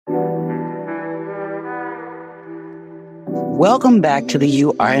Welcome back to the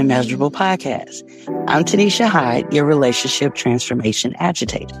You Are Immeasurable podcast. I'm Tanisha Hyde, your relationship transformation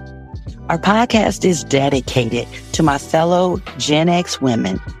agitator. Our podcast is dedicated to my fellow Gen X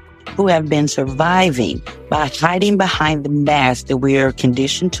women who have been surviving by hiding behind the mask that we are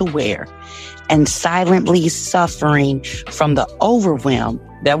conditioned to wear and silently suffering from the overwhelm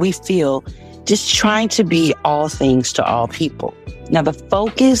that we feel just trying to be all things to all people. Now, the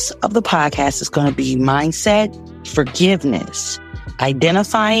focus of the podcast is going to be mindset, forgiveness,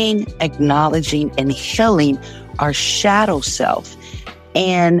 identifying, acknowledging, and healing our shadow self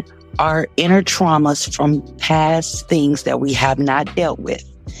and our inner traumas from past things that we have not dealt with,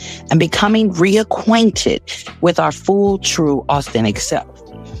 and becoming reacquainted with our full, true, authentic self.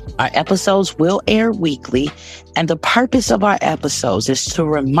 Our episodes will air weekly, and the purpose of our episodes is to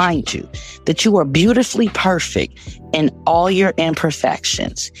remind you that you are beautifully perfect in all your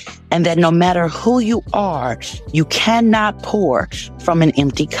imperfections, and that no matter who you are, you cannot pour from an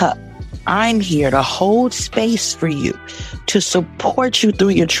empty cup. I'm here to hold space for you, to support you through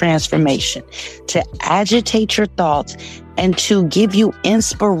your transformation, to agitate your thoughts, and to give you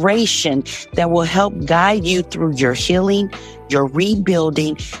inspiration that will help guide you through your healing, your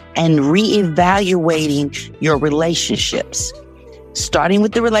rebuilding, and reevaluating your relationships. Starting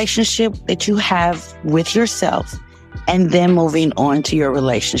with the relationship that you have with yourself, and then moving on to your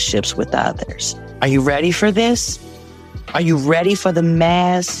relationships with others. Are you ready for this? Are you ready for the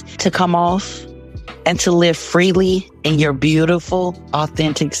mask to come off and to live freely in your beautiful,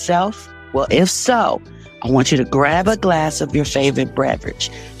 authentic self? Well, if so, I want you to grab a glass of your favorite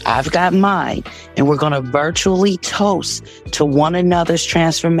beverage. I've got mine, and we're going to virtually toast to one another's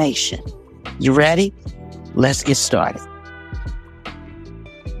transformation. You ready? Let's get started.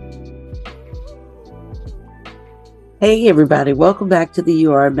 Hey, everybody. Welcome back to the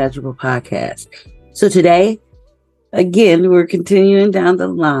You Are Immeasurable podcast. So today, again, we're continuing down the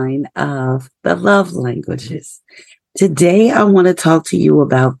line of the love languages. Today, I want to talk to you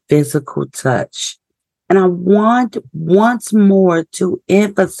about physical touch. And I want once more to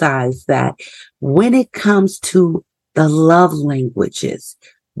emphasize that when it comes to the love languages,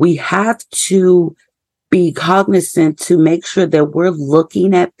 we have to be cognizant to make sure that we're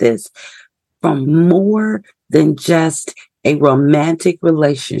looking at this from more than just a romantic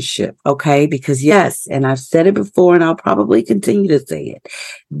relationship, okay? Because yes, and I've said it before and I'll probably continue to say it,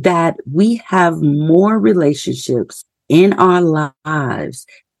 that we have more relationships in our lives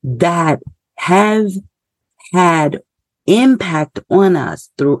that have had impact on us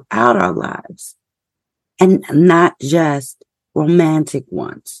throughout our lives, and not just romantic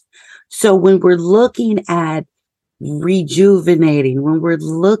ones. So when we're looking at rejuvenating, when we're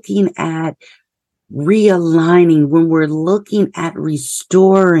looking at realigning, when we're looking at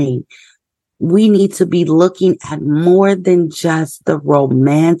restoring, we need to be looking at more than just the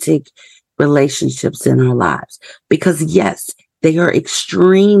romantic relationships in our lives. Because yes, they are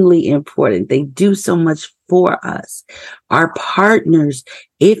extremely important. They do so much for us. Our partners,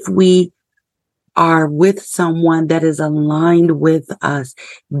 if we are with someone that is aligned with us,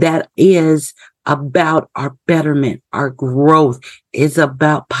 that is about our betterment, our growth, is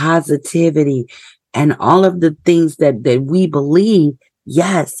about positivity, and all of the things that we believe,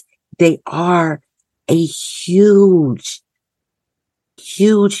 yes, they are a huge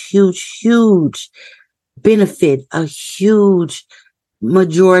benefit, a huge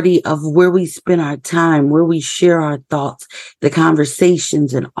majority of where we spend our time, where we share our thoughts, the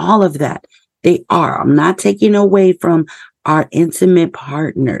conversations, and all of that. They are. I'm not taking away from our intimate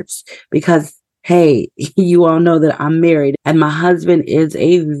partners because, hey, you all know that I'm married and my husband is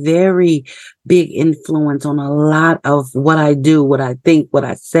a very big influence on a lot of what I do, what I think, what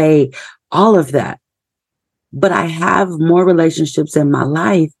I say, all of that. But I have more relationships in my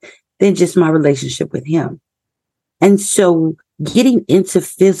life than just my relationship with him. And so getting into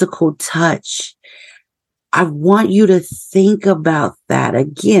physical touch, I want you to think about that.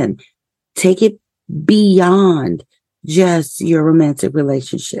 Again, take it beyond just your romantic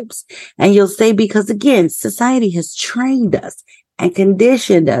relationships. And you'll say, because again, society has trained us and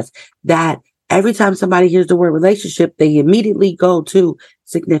conditioned us that every time somebody hears the word relationship, they immediately go to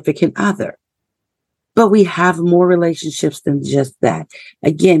significant other. But we have more relationships than just that.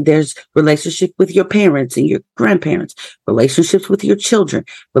 Again, there's relationship with your parents and your grandparents, relationships with your children,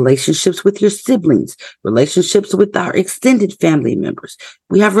 relationships with your siblings, relationships with our extended family members.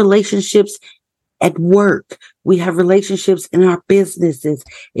 We have relationships at work. We have relationships in our businesses.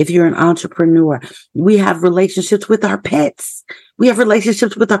 If you're an entrepreneur, we have relationships with our pets. We have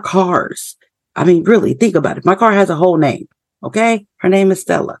relationships with our cars. I mean, really think about it. My car has a whole name. Okay. Her name is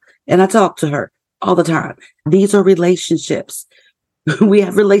Stella and I talk to her. all the time. These are relationships. We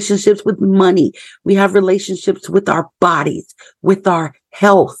have relationships with money. We have relationships with our bodies, with our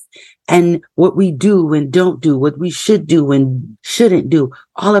health, and what we do and don't do, what we should do and shouldn't do.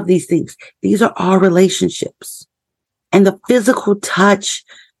 All of these things. These are all relationships. And the physical touch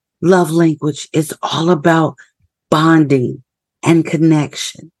love language is all about bonding and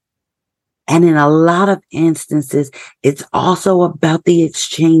connection. And in a lot of instances, it's also about the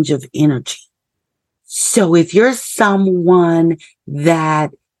exchange of energy. So if you're someone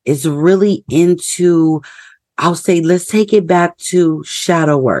that is really into, I'll say, let's take it back to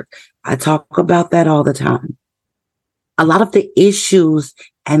shadow work. I talk about that all the time. A lot of the issues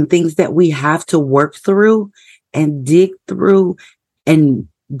and things that we have to work through and dig through and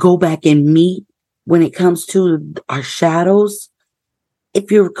go back and meet when it comes to our shadows,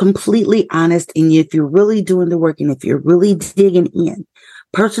 if you're completely honest and if you're really doing the work and if you're really digging in,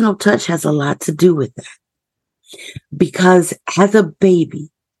 personal touch has a lot to do with that. Because as a baby,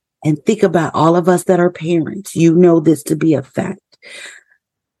 and think about all of us that are parents, you know this to be a fact.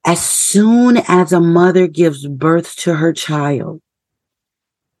 As soon as a mother gives birth to her child,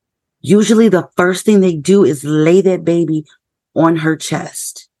 usually the first thing they do is lay that baby on her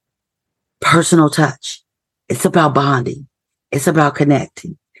chest. Personal touch. It's about bonding. It's about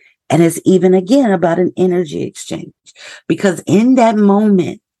connecting. And it's even again about an energy exchange. Because in that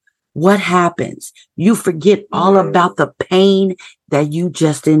moment, what happens? You forget all about the pain that you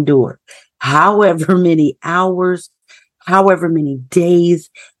just endured. However many hours, however many days,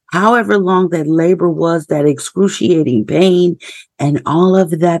 however long that labor was, that excruciating pain and all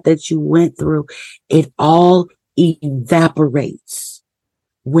of that you went through, it all evaporates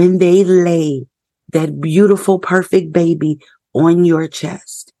when they lay that beautiful, perfect baby on your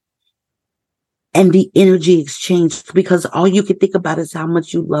chest. And the energy exchange, because all you can think about is how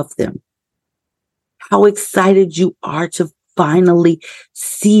much you love them, how excited you are to finally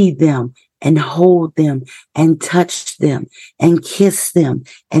see them and hold them and touch them and kiss them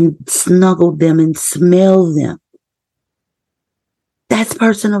and snuggle them and smell them. That's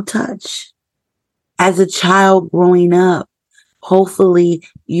personal touch. As a child growing up, hopefully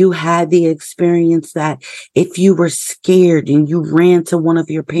you had the experience that if you were scared and you ran to one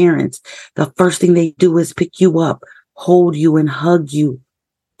of your parents, the first thing they do is pick you up, hold you and hug you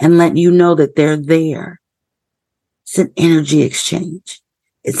and let you know that they're there. It's an energy exchange.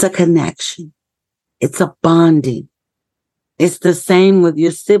 It's a connection. It's a bonding. It's the same with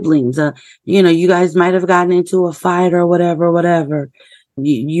your siblings. You guys might have gotten into a fight or whatever.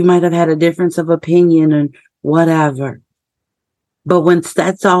 You might have had a difference of opinion and whatever. But once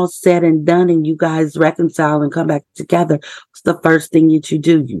that's all said and done and you guys reconcile and come back together, what's the first thing that you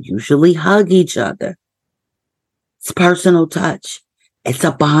do? You usually hug each other. It's personal touch. It's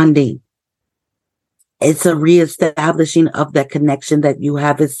a bonding. It's a reestablishing of that connection that you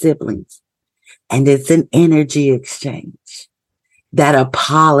have as siblings. And it's an energy exchange. That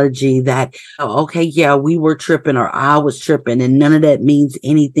apology that, okay, yeah, we were tripping or I was tripping, and none of that means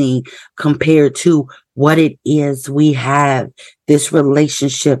anything compared to what it is we have, this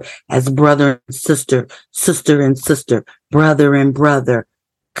relationship as brother and sister, sister and sister, brother and brother,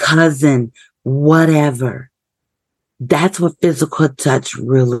 cousin, whatever. That's what physical touch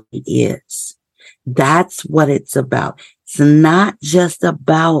really is. That's what it's about. It's not just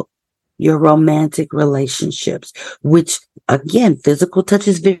about your romantic relationships, which again, physical touch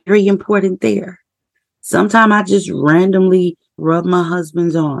is very important there. Sometimes I just randomly rub my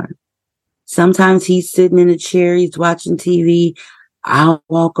husband's arm. Sometimes he's sitting in a chair, he's watching TV. I'll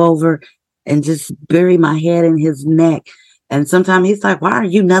walk over and just bury my head in his neck. And sometimes he's like, why are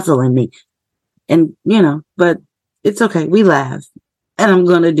you nuzzling me? And, but it's okay. We laugh. And I'm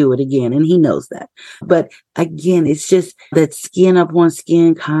going to do it again. And he knows that. But again, it's just that skin up on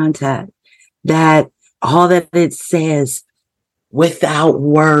skin contact, that all that it says without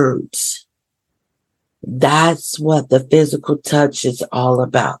words. That's what the physical touch is all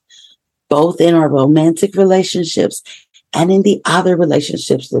about, both in our romantic relationships and in the other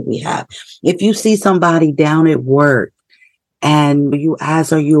relationships that we have. If you see somebody down at work and you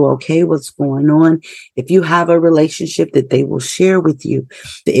ask, are you okay? What's going on? If you have a relationship that they will share with you,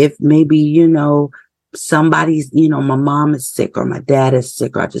 if maybe, somebody's, my mom is sick or my dad is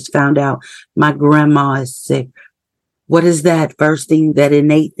sick, or I just found out my grandma is sick. What is that first thing, that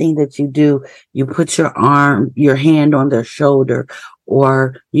innate thing that you do? You put your hand on their shoulder,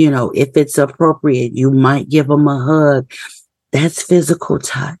 or, if it's appropriate, you might give them a hug. That's physical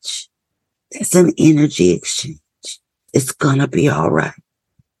touch. That's an energy exchange. It's gonna be all right.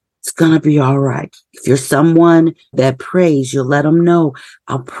 It's going to be all right. If you're someone that prays, you'll let them know,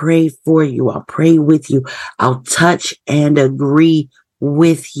 I'll pray for you. I'll pray with you. I'll touch and agree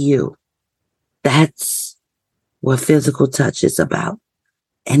with you. That's what physical touch is about.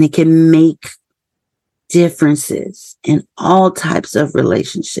 And it can make differences in all types of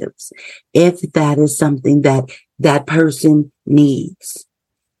relationships if that is something that that person needs.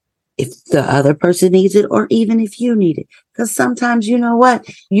 If the other person needs it, or even if you need it. Because sometimes, you know what?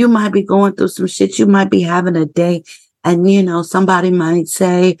 You might be going through some shit. You might be having a day and, somebody might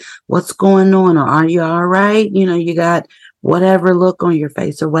say, what's going on? Or are you all right? You got whatever look on your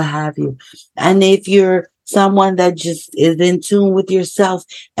face or what have you. And if you're someone that just is in tune with yourself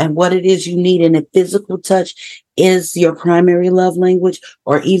and what it is you need, and if physical touch is your primary love language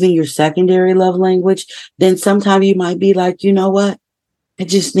or even your secondary love language, then sometimes you might be like, you know what? I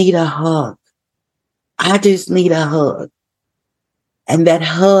just need a hug. I just need a hug. And that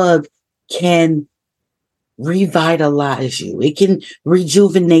hug can revitalize you. It can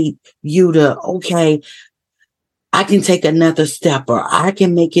rejuvenate you to, okay, I can take another step, or I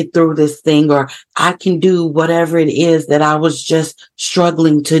can make it through this thing, or I can do whatever it is that I was just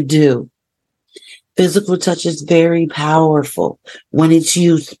struggling to do. Physical touch is very powerful when it's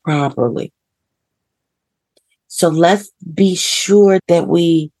used properly. So let's be sure that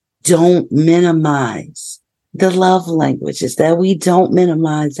we don't minimize the love languages, that we don't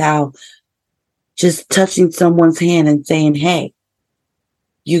minimize how just touching someone's hand and saying, hey,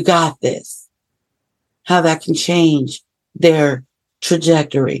 you got this, how that can change their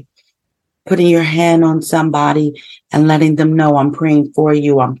trajectory. Putting your hand on somebody and letting them know, I'm praying for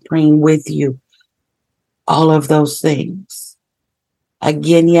you, I'm praying with you. All of those things.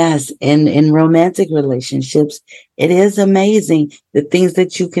 Again, yes, in romantic relationships, it is amazing the things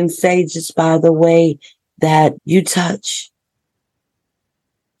that you can say just by the way that you touch.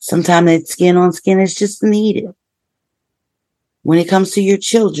 Sometimes that skin on skin is just needed. When it comes to your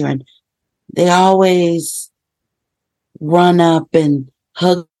children, they always run up and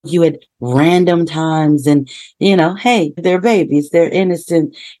hug you at random times, and hey, they're babies, they're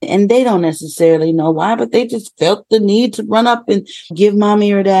innocent, and they don't necessarily know why, but they just felt the need to run up and give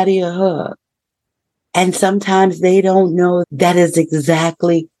mommy or daddy a hug. And sometimes they don't know that is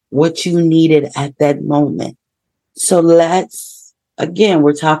exactly what you needed at that moment. So again,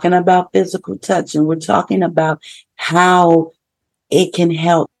 we're talking about physical touch, and we're talking about how it can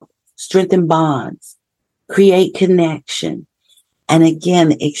help strengthen bonds, create connection, and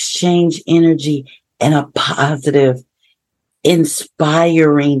again, exchange energy in a positive,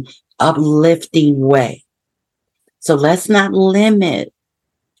 inspiring, uplifting way. So let's not limit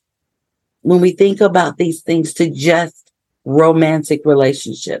when we think about these things to just romantic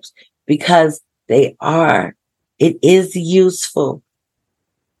relationships, because it is useful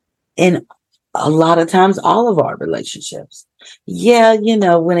in a lot of times all of our relationships. Yeah,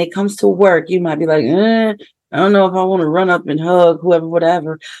 when it comes to work, you might be like, I don't know if I want to run up and hug whoever,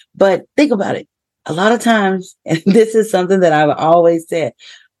 whatever. But think about it. A lot of times, and this is something that I've always said,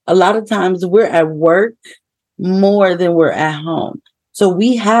 a lot of times we're at work more than we're at home. So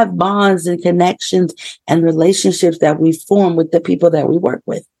we have bonds and connections and relationships that we form with the people that we work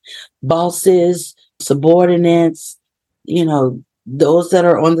with. Bosses, subordinates, those that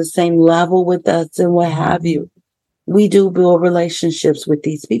are on the same level with us and what have you. We do build relationships with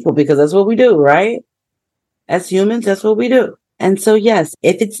these people because that's what we do, right? As humans, that's what we do. And so, yes,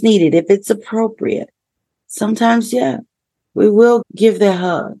 if it's needed, if it's appropriate, sometimes, yeah, we will give the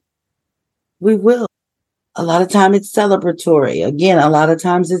hug. We will. A lot of times it's celebratory. Again, a lot of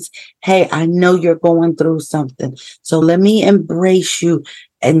times it's, hey, I know you're going through something. So let me embrace you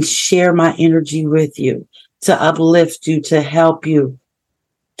and share my energy with you to uplift you, to help you,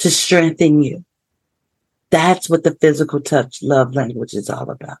 to strengthen you. That's what the physical touch love language is all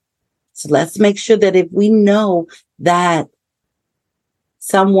about. So let's make sure that if we know that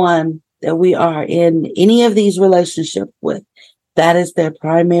someone that we are in any of these relationships with, that is their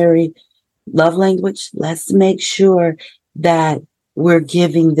primary love language, let's make sure that we're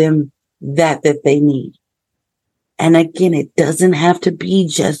giving them that they need. And again, it doesn't have to be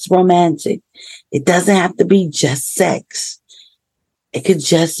just romantic. It doesn't have to be just sex. It could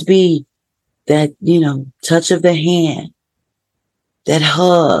just be that, touch of the hand, that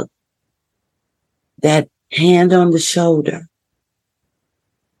hug, that hand on the shoulder,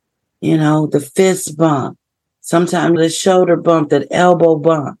 the fist bump, sometimes the shoulder bump, that elbow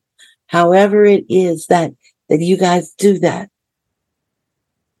bump. However it is that you guys do that,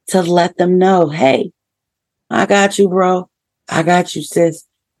 to let them know, hey, I got you, bro. I got you, sis.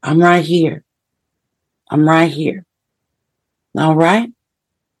 I'm right here. I'm right here. All right.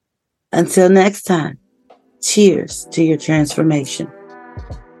 Until next time, cheers to your transformation.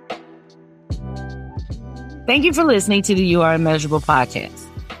 Thank you for listening to the You Are Immeasurable podcast.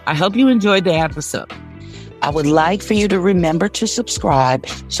 I hope you enjoyed the episode. I would like for you to remember to subscribe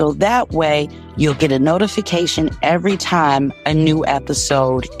so that way you'll get a notification every time a new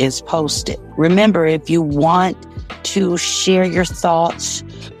episode is posted. Remember, if you want to share your thoughts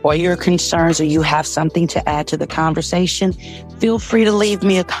or your concerns, or you have something to add to the conversation, feel free to leave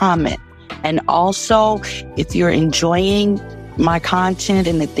me a comment. And also, if you're enjoying my content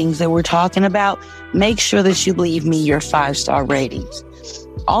and the things that we're talking about, make sure that you leave me your 5-star ratings.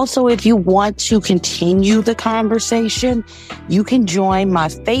 Also, if you want to continue the conversation, you can join my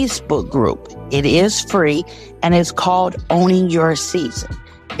Facebook group. It is free and it's called Owning Your Season.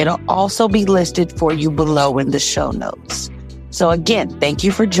 It'll also be listed for you below in the show notes. So again, thank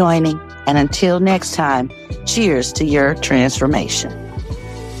you for joining. And until next time, cheers to your transformation.